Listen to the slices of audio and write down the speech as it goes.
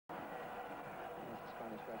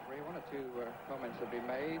referee. One or two comments have been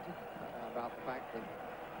made about the fact that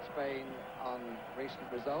Spain, on recent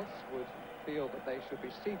results, would feel that they should be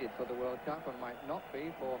seeded for the World Cup and might not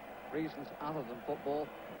be for reasons other than football,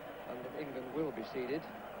 and that England will be seeded.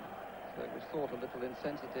 So it was thought a little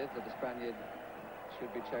insensitive that the Spaniard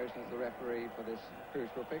should be chosen as the referee for this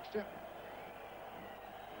crucial fixture.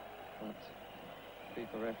 But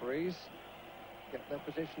FIFA referees get their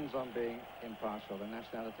positions on being impartial. Their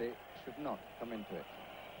nationality should not come into it.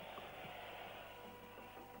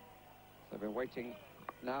 So we're waiting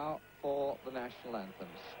now for the national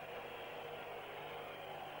anthems.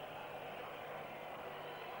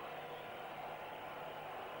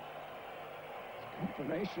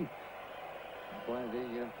 Confirmation by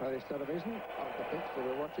the Polish television of the fixture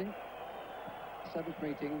we're watching. Seventh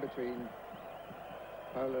meeting between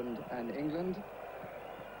Poland and England.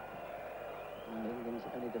 And England's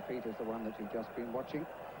only defeat is the one that you've just been watching.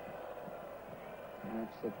 A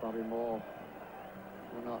match that Bobby Moore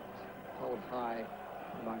will not hold high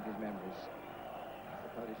among his memories.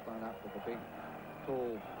 The Polish line up with the big,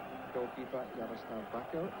 tall goalkeeper,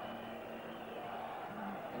 Bako.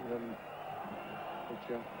 England,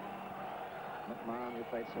 picture McMahon, who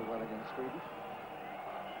played so well against Sweden.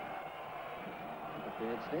 The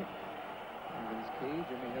Beardsley, England's key,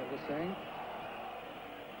 Jimmy Hill was saying.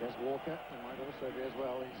 Des Walker, who might also be as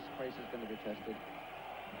well. His face is going to be tested.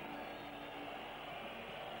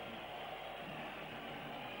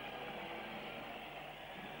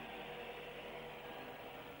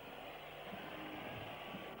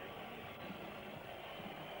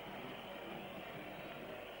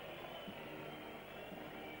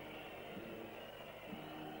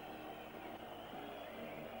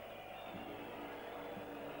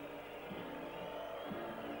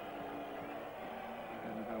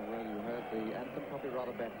 The anthem probably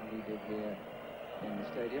rather better than he did here in the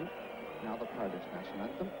stadium. Now the Polish national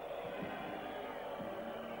anthem.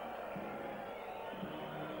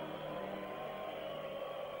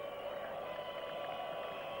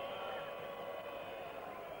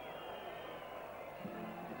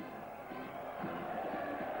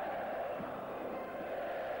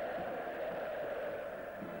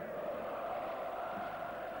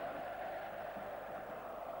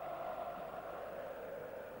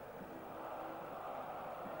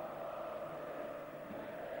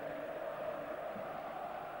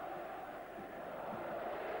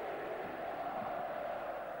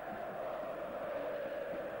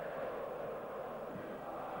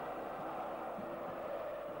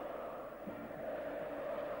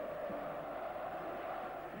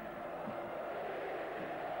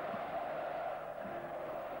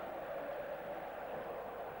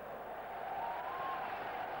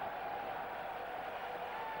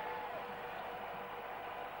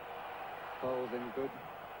 Bowles in good,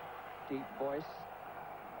 deep voice.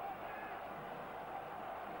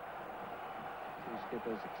 Two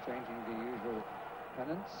skippers exchanging the usual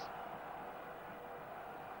pennants.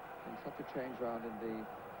 And such a change round in the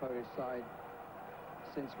Polish side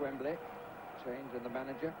since Wembley. Change in the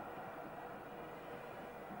manager.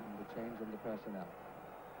 And the change in the personnel.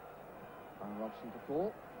 Robson to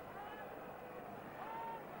call.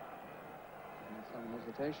 And some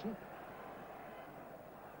hesitation.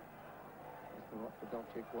 What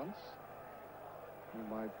Wdowczyk wants.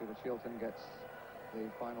 Meanwhile, Peter Shilton gets the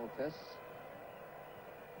final test.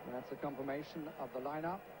 And that's a confirmation of the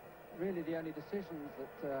lineup. Really, the only decisions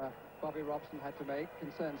that Bobby Robson had to make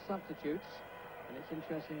concern substitutes. And it's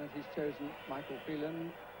interesting that he's chosen Michael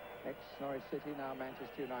Phelan, ex-Norwich City, now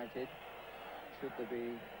Manchester United. Should there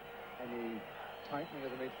be any tightening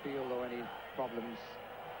of the midfield or any problems,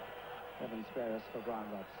 heaven spare us for Brian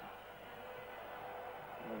Robson.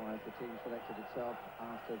 Otherwise, the team selected itself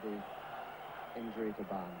after the injury to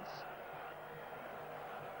Barnes.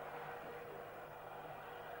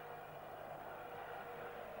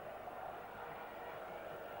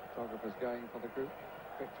 Photographers going for the group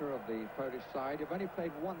picture of the Polish side. They've only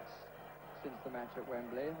played once since the match at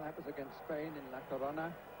Wembley. That was against Spain in La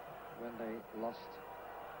Corona when they lost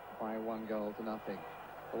by 1-0.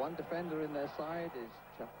 The one defender in their side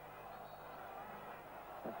is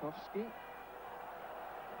Czachowski.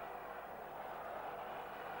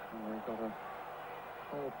 And they've got a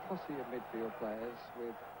whole posse of midfield players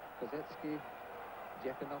with Kosecki,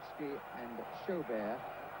 Dziekanowski and Ziober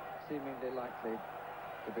seemingly likely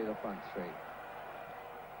to be the front three.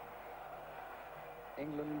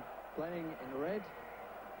 England playing in red,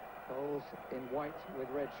 Poles in white with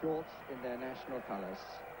red shorts in their national colours.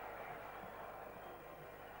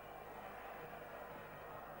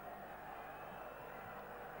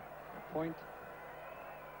 A point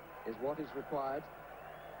is what is required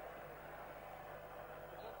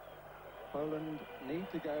Poland need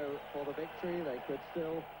to go for the victory. They could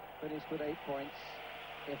still finish with 8 points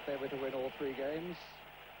if they were to win all 3 games.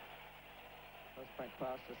 First back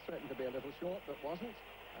pass was threatened to be a little short, but wasn't.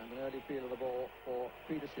 And an early feel of the ball for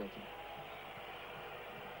Peter Shilton.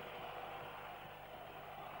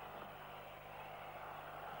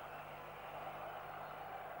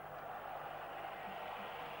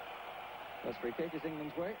 First free kick is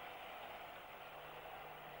England's way.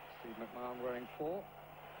 Steve McMahon wearing 4.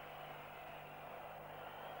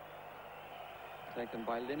 Taken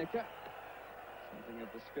by Lineker. Something of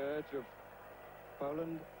the scourge of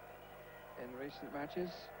Poland in recent matches.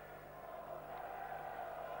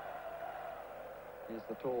 Here's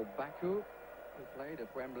the tall Bako, who played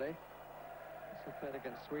at Wembley. He played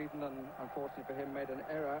against Sweden and, unfortunately for him, made an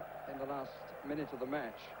error in the last minute of the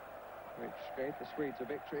match, which gave the Swedes a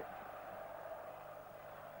victory.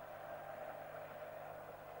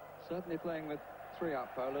 Certainly playing with 3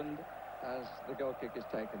 up Poland as the goal kick is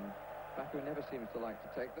taken. Bako never seems to like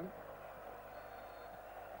to take them.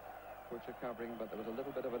 Butcher covering, but there was a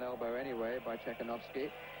little bit of an elbow anyway by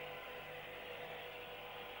Dziekanowski.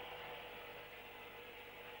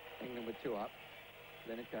 England with 2 up.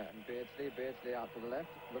 Lineker and Beardsley. Beardsley out to the left,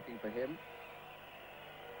 looking for him.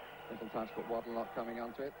 Little touch, but Waddle not coming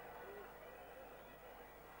onto it.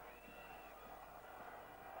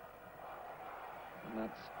 And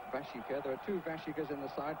that's Warzycha. There are 2 Warzychas in the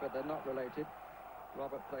side, but they're not related.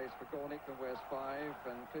 Robert plays for Gornik and wears 5,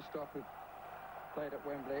 and Christoph, who played at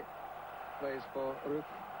Wembley, plays for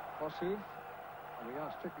Rocastl. And we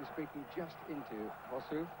are, strictly speaking, just into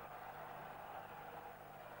Rocastl.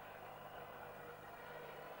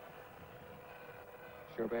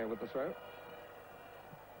 Ziober with the throw.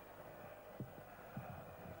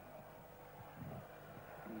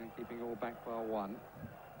 And then keeping all back bar 1.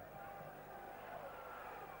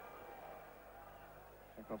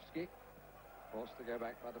 Czachowski forced to go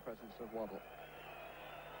back by the presence of Waddle.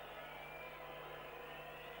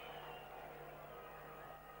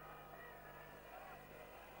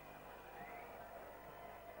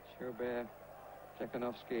 Ziober,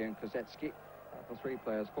 Dziekanowski and Kosecki are the 3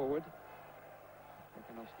 players forward.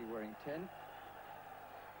 Dziekanowski wearing 10.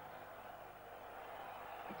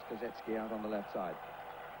 It's Kosecki out on the left side.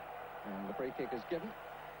 And the free kick is given.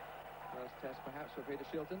 First test perhaps for Peter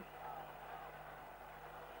Shilton.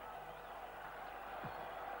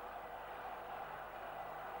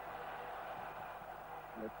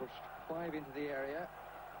 They pushed 5 into the area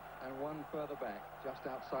and 1 further back, just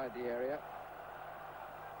outside the area.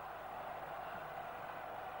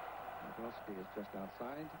 Nawrocki is just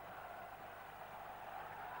outside.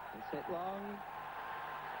 It's hit long.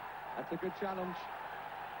 That's a good challenge.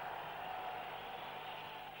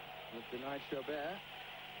 It's denied Ziober.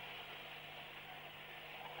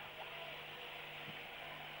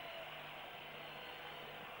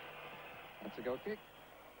 That's a goal kick.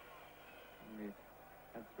 And we've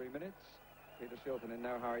had 3 minutes. Peter Shilton in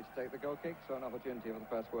no hurry to take the goal kick, so an opportunity for the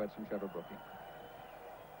first words from Trevor Brooking.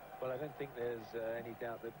 Well, I don't think there's any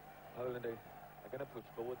doubt that Poland are going to push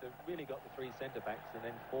forward. They've really got the 3 centre-backs and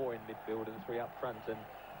then 4 in midfield and 3 up front,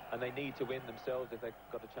 and they need to win themselves if they've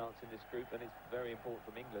got a chance in this group, and it's very important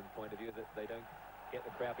from England's point of view that they don't get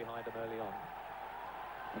the crowd behind them early on.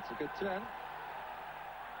 That's a good turn.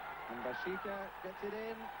 And Warzycha gets it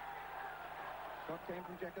in. Shot came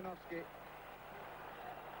from Dziekanowski.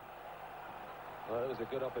 Well, it was a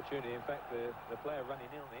good opportunity. In fact, the player running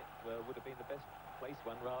in on it would have been the best placed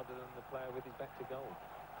one rather than the player with his back to goal.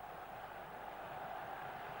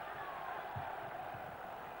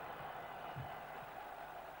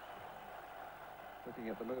 Looking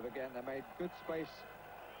at the move again, they made good space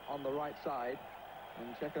on the right side,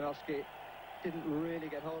 and Dziekanowski didn't really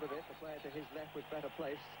get hold of it. The player to his left was better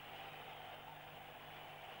placed.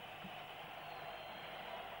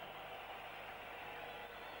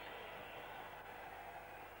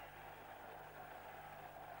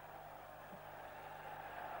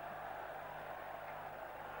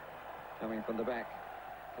 Coming from the back,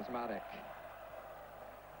 Kaczmarex.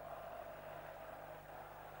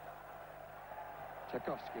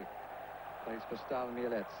 Czachowski plays for Stal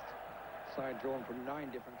Mielec. Side drawn from 9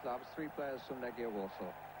 different clubs, 3 players from Legia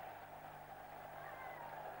Warsaw.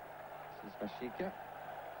 This is Warzycha.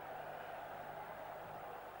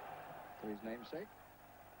 To his namesake.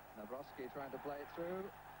 Nawrocki trying to play it through.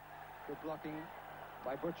 Good blocking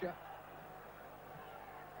by Butcher.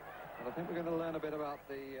 And I think we're going to learn a bit about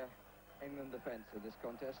the England defence of this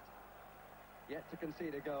contest. Yet to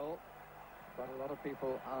concede a goal, but a lot of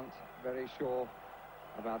people aren't very sure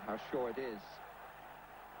about how sure it is.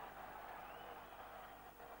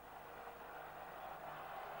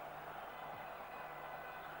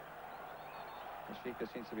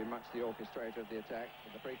 Warzycha seems to be much the orchestrator of the attack,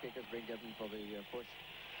 but the free kick has been given for the push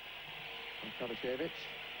from Tarasiewicz.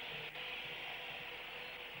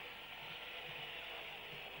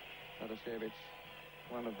 Tarasiewicz,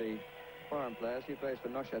 one of the foreign players. He plays for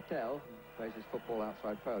Neuchâtel, plays his football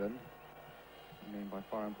outside Poland. I mean by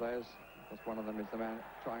foreign players, because one of them is the man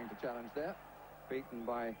trying to challenge there. Beaten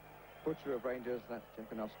by Butcher of Rangers, that's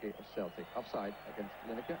Dziekanowski of Celtic. Offside against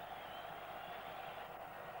Lineker.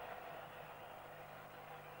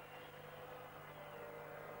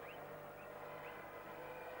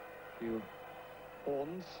 Few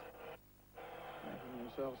horns making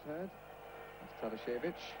themselves heard. That's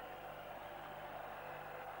Tarasiewicz.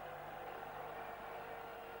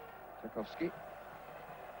 Czachowski.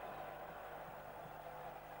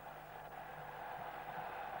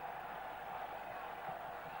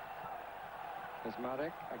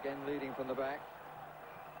 Kaczmarex again leading from the back.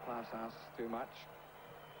 Pass asks too much.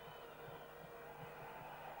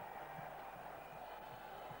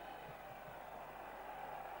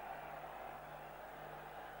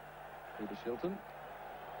 To Shilton.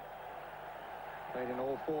 Played in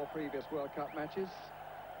all 4 previous World Cup matches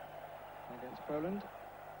against Poland.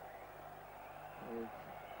 With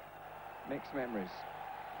mixed memories.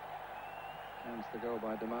 Hence the goal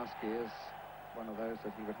by Dziekanowski is one of those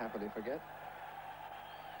that he would happily forget.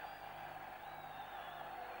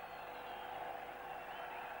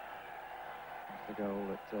 It's the goal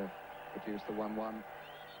that produced the 1-1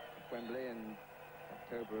 at Wembley in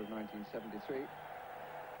October of 1973,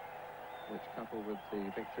 which, coupled with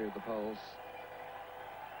the victory of the Poles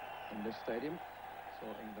in this stadium, saw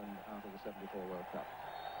England out of the 74 World Cup.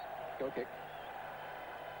 Goal kick.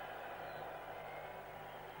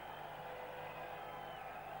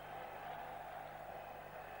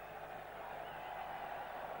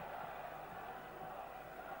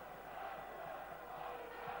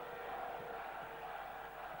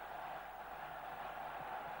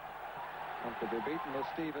 Comfortably beaten was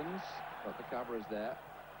Stevens, but the cover is there.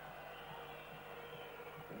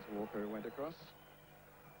 There's Walker who went across.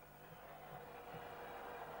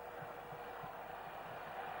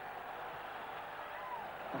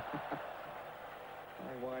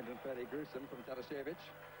 Very wide and fairly gruesome from Tarasiewicz.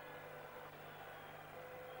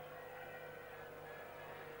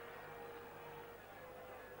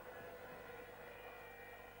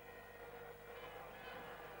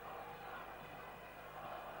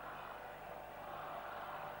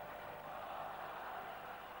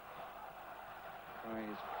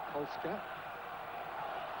 Is Polska.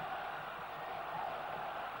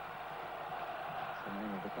 That's the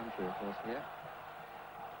name of the country, of course, here.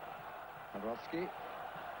 Nawrocki.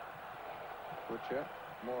 Butcher,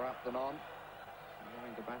 more up than on.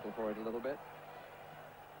 Having to battle for it a little bit.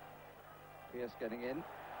 Pearce getting in,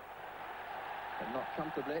 but not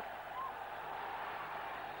comfortably.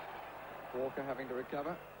 Walker having to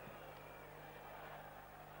recover.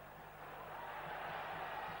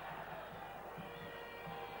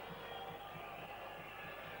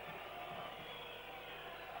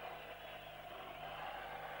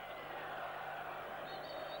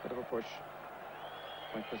 Bit of a push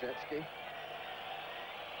by Kosecki.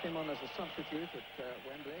 Came on as a substitute at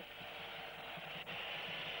Wembley.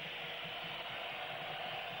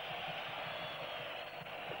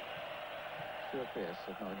 Stuart Pearce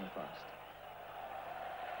of Nottingham Forest.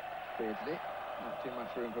 Beardsley, not too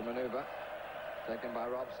much room for manoeuvre. Taken by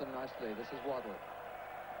Robson nicely. This is Waddle.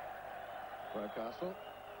 Rocastl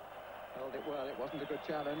held it well. It wasn't a good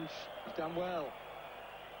challenge. He's done well.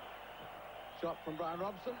 Shot from Brian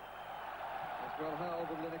Robson. As well held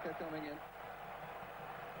with Lineker coming in.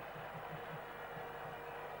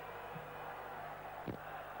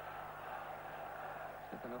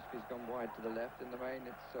 Dziekanowski's gone wide to the left. In the main,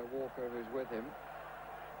 it's Walker who's with him.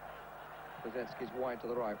 Kosecki's wide to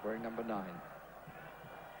the right, wearing number 9.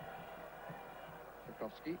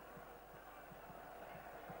 Czachowski.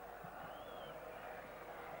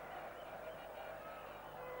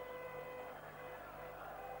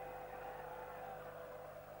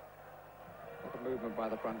 Movement by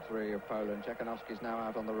the front three of Poland. Dziekanowski's now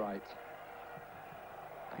out on the right.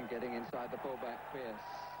 And getting inside the fullback, Pearce.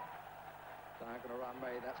 Diagonal run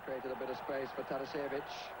made. That's created a bit of space for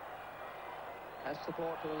Tarasiewicz. Has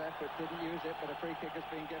support to the left, but didn't use it, but a free kick has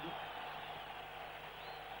been given.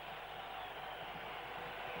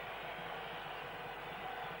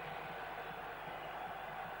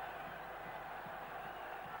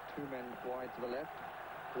 Two men wide to the left.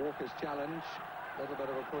 Walker's challenge. A little bit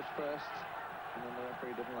of a push first. And then the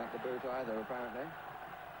referee didn't like the boot either, apparently.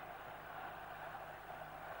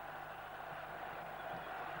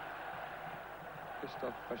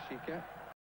 Warzycha.